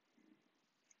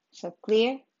 so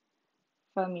clear?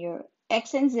 From your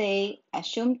X and Z,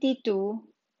 assume T2,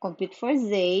 compute for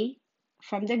Z.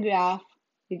 From the graph,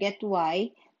 you get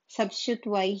Y, substitute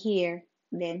Y here,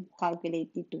 then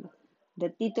calculate T2. The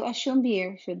T2 assumed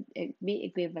here should be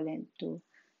equivalent to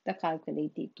the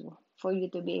calculate T2 for you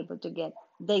to be able to get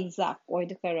the exact or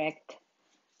the correct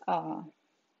uh,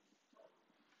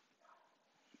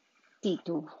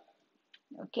 T2.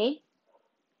 Okay?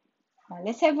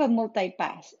 Let's have a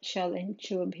multi-pass shell and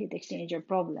tube heat exchanger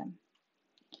problem.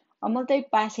 A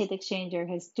multi-pass heat exchanger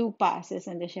has two passes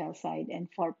on the shell side and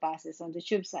four passes on the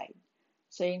tube side.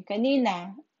 So yung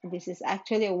kanina, this is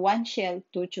actually a one shell,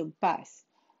 two tube pass.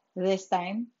 This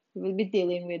time, we will be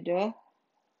dealing with the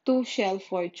two shell,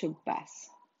 four tube pass.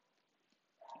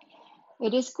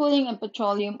 It is cooling a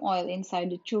petroleum oil inside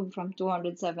the tube from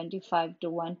 275 to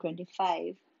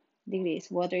 125 degrees.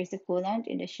 Water is the coolant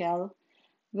in the shell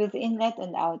with inlet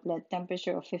and outlet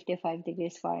temperature of 55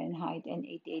 degrees Fahrenheit and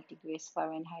 88 degrees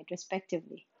Fahrenheit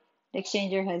respectively. The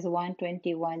exchanger has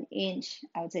 121-inch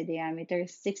outside diameter,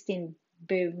 16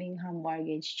 Birmingham wire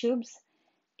gauge tubes,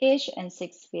 each and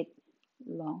 6 feet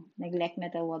long. Neglect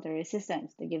metal water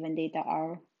resistance. The given data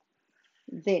are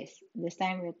this. This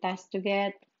time we're tasked to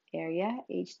get area,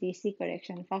 HTC,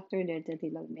 correction factor, delta T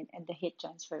log mean, and the heat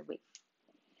transfer weight.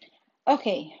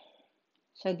 Okay,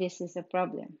 so this is a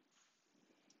problem.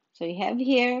 So you have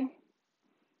here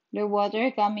the water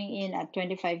coming in at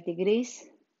 25 degrees,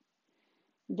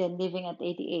 then leaving at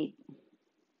 88.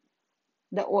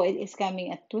 The oil is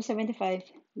coming at 275,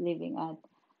 leaving at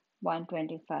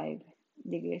 125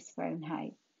 degrees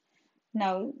Fahrenheit.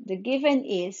 Now, the given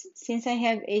is, since I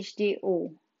have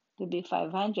HDO to be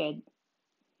 500,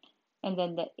 and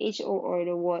then the HO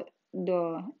or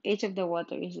the H of the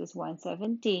water is just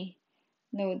 170,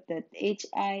 note that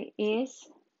HI is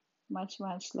much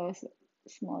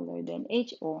smaller than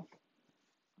HO.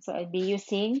 So I'll be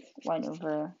using 1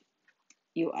 over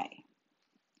UI.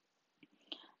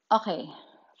 Okay,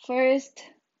 first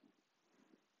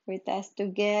we're tasked to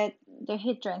get the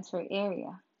heat transfer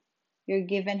area. You're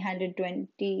given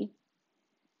 120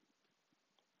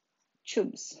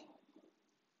 tubes.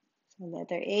 So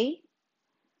letter A,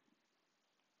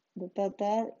 the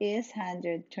total is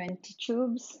 120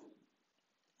 tubes.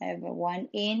 I have a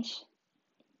 1-inch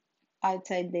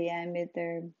outside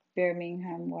diameter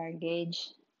Birmingham wire gauge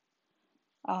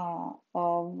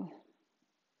of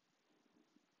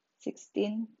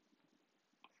 16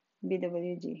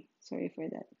 BWG. Sorry for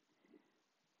that.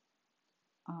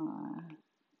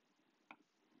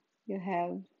 You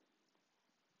have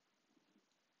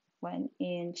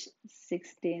 1-inch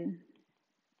 16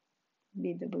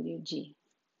 BWG.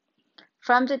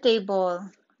 From the table,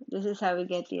 this is how we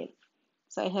get it.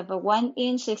 So I have a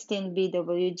 1-inch 16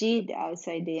 BWG. The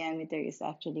outside diameter is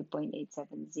actually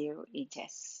 0.870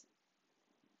 inches.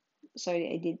 Sorry,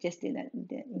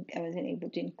 I wasn't able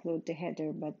to include the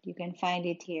header, but you can find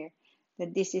it here.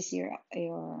 That this is your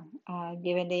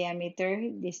given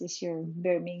diameter. This is your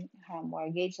Birmingham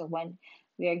wire gauge. So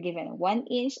we are given a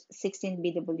 1-inch 16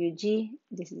 BWG.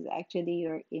 This is actually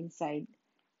your inside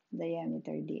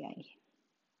diameter DI.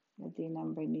 What the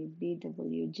number need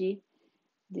BWG.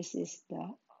 This is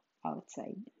the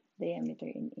outside diameter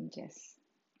in inches.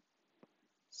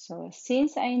 So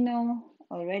since I know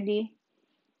already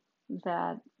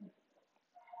that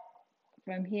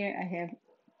from here I have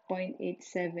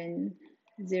 0.870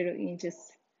 inches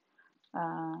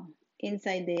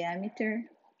inside diameter,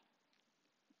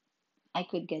 I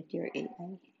could get your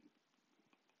AI.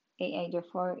 AI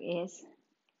therefore is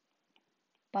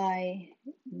pi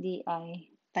di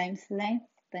times length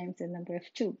times the number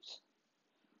of tubes,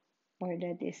 or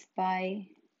that is pi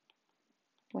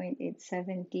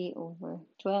 0.870 over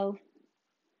 12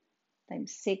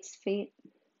 times 6 feet,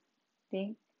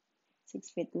 think 6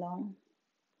 feet long,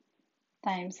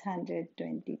 times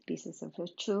 120 pieces of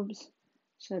tubes.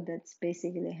 So that's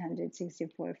basically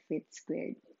 164 feet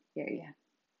squared area.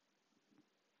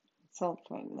 Solve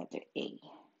for letter A.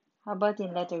 How about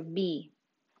in letter B?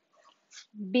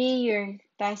 B, you're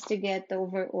tasked to get the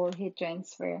overall heat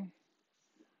transfer,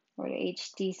 or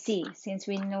HTC, since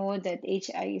we know that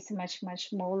HI is much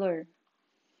smaller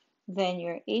than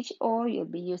your HO, you'll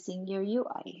be using your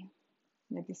UI.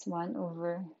 That is 1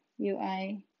 over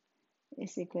UI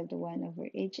is equal to 1 over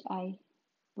HI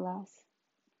plus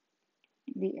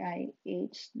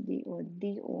DIHDO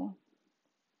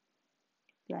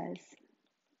plus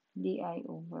DI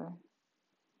over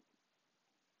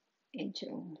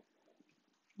HO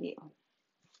DO.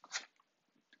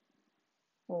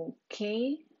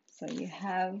 Okay, so you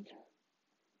have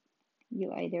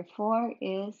UI therefore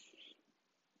is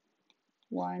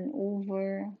 1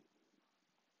 over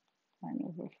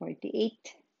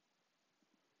 48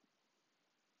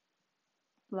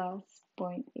 plus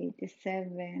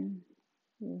 0.87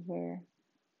 over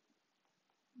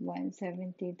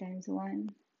 170 times 1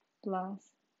 plus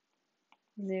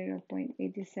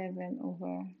 0.87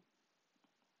 over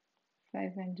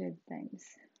 500 times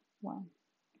 1.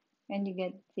 And you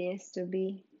get this to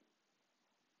be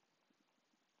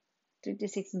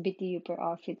 36 BTU per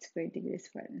hour feet square degrees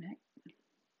Fahrenheit.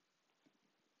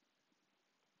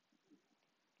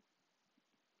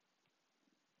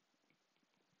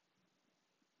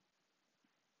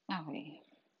 Okay,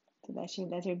 so that's your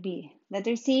letter B.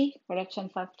 Letter C, correction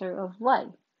factor of Y.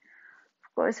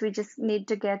 Of course, we just need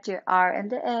to get your R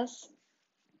and the S,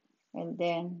 and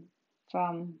then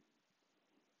from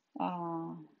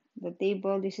uh, the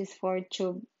table, this is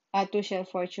two shell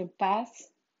 4 tube pass.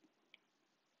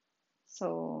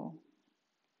 So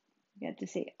you have to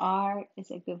say R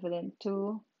is equivalent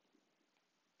to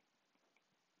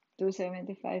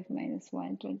 275 minus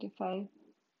 125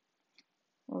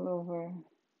 all over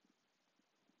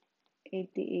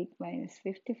 88 minus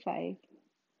 55.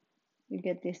 You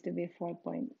get this to be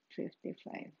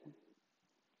 4.55.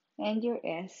 And your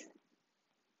S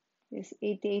is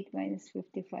 88 minus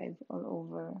 55 all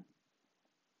over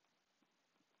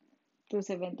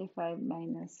 275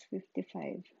 minus 55.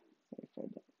 Sorry for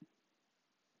that.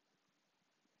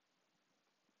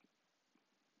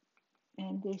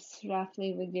 And this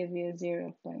roughly will give you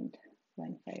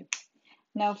 0.15.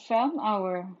 Now from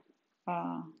our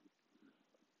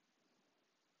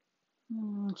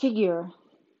figure,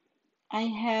 I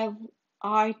have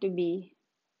R to be,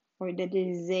 or that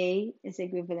is Z is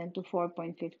equivalent to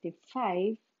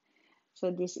 4.55.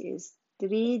 So this is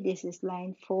 3, this is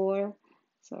line 4.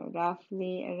 So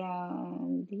roughly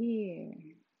around here.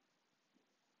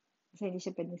 Kasi hindi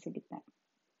siya pwedeng sa gitna.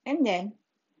 And then,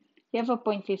 you have a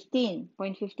 0.15.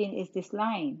 0.15 is this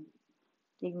line.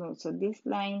 Take note. So this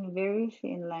line, very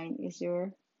thin line, is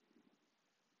your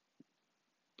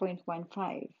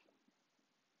 0.15.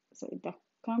 So it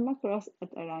come across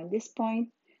at around this point.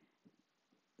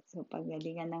 So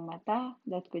paggalingan ng mata,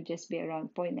 that could just be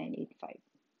around 0.985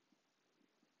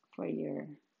 for your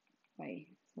Y.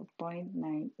 So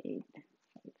 0.985.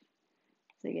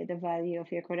 So you get the value of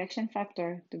your correction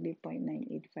factor to be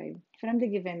 0.985 from the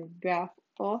given graph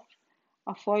of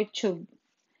a 4-tube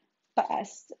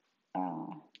pass,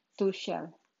 two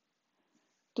shell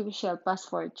pass,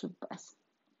 4-tube pass.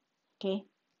 Okay,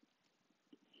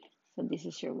 so this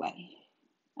is your Y.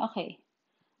 Okay,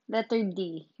 letter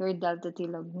D, your delta T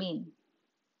log mean.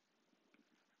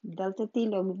 Delta T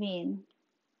log mean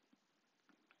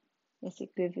is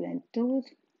equivalent to,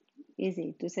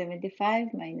 easy,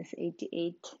 275 minus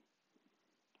 88.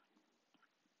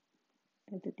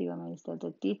 Delta T1 minus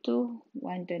delta T2,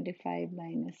 125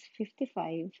 minus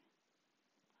 55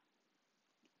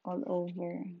 all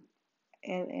over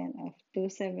ln of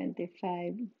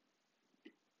 275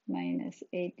 minus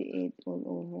 88 all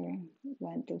over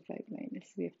 125 minus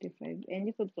 55. And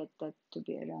you could get that to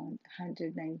be around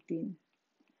 119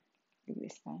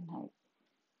 degrees Fahrenheit.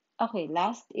 Okay,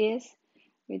 last is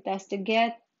it has to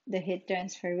get the heat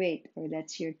transfer rate, or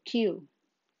that's your Q.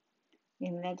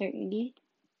 In letter E,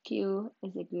 Q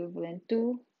is equivalent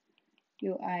to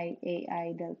UI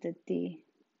AI delta T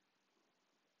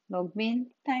log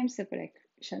mean times the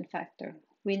correction factor.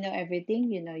 We know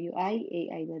everything, you know UI,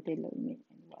 AI delta log mean,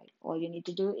 and Y. All you need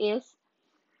to do is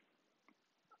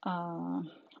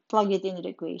plug it in the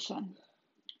equation.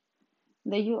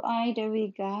 The UI that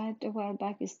we got a while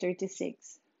back is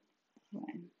 36.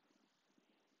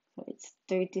 So it's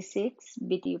 36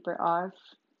 BTU per hour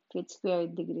feet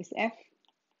squared degrees F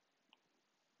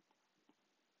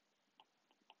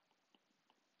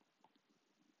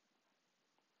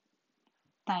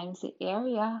times the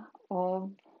area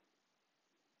of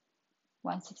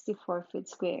 164 feet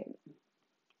squared.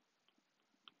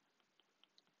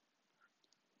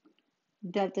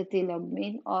 Delta T log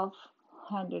mean of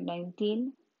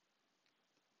 119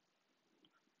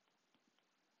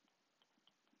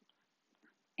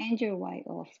 and your Y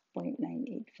of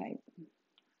 0.985.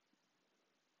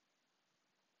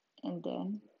 And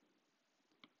then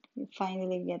you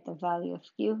finally get the value of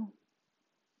Q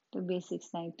to be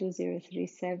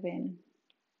 692,037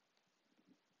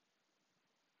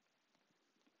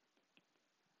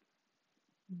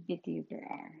 BTU per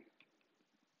hour.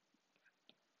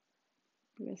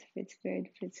 Because feet squared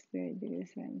degrees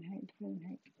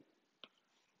Fahrenheit.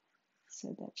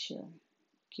 So that's your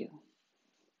Q.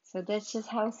 So that's just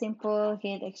how simple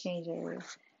heat exchanger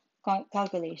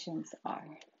calculations are.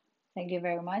 Thank you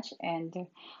very much. And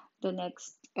the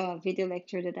next video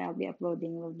lecture that I'll be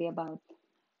uploading will be about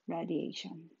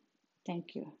radiation.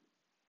 Thank you.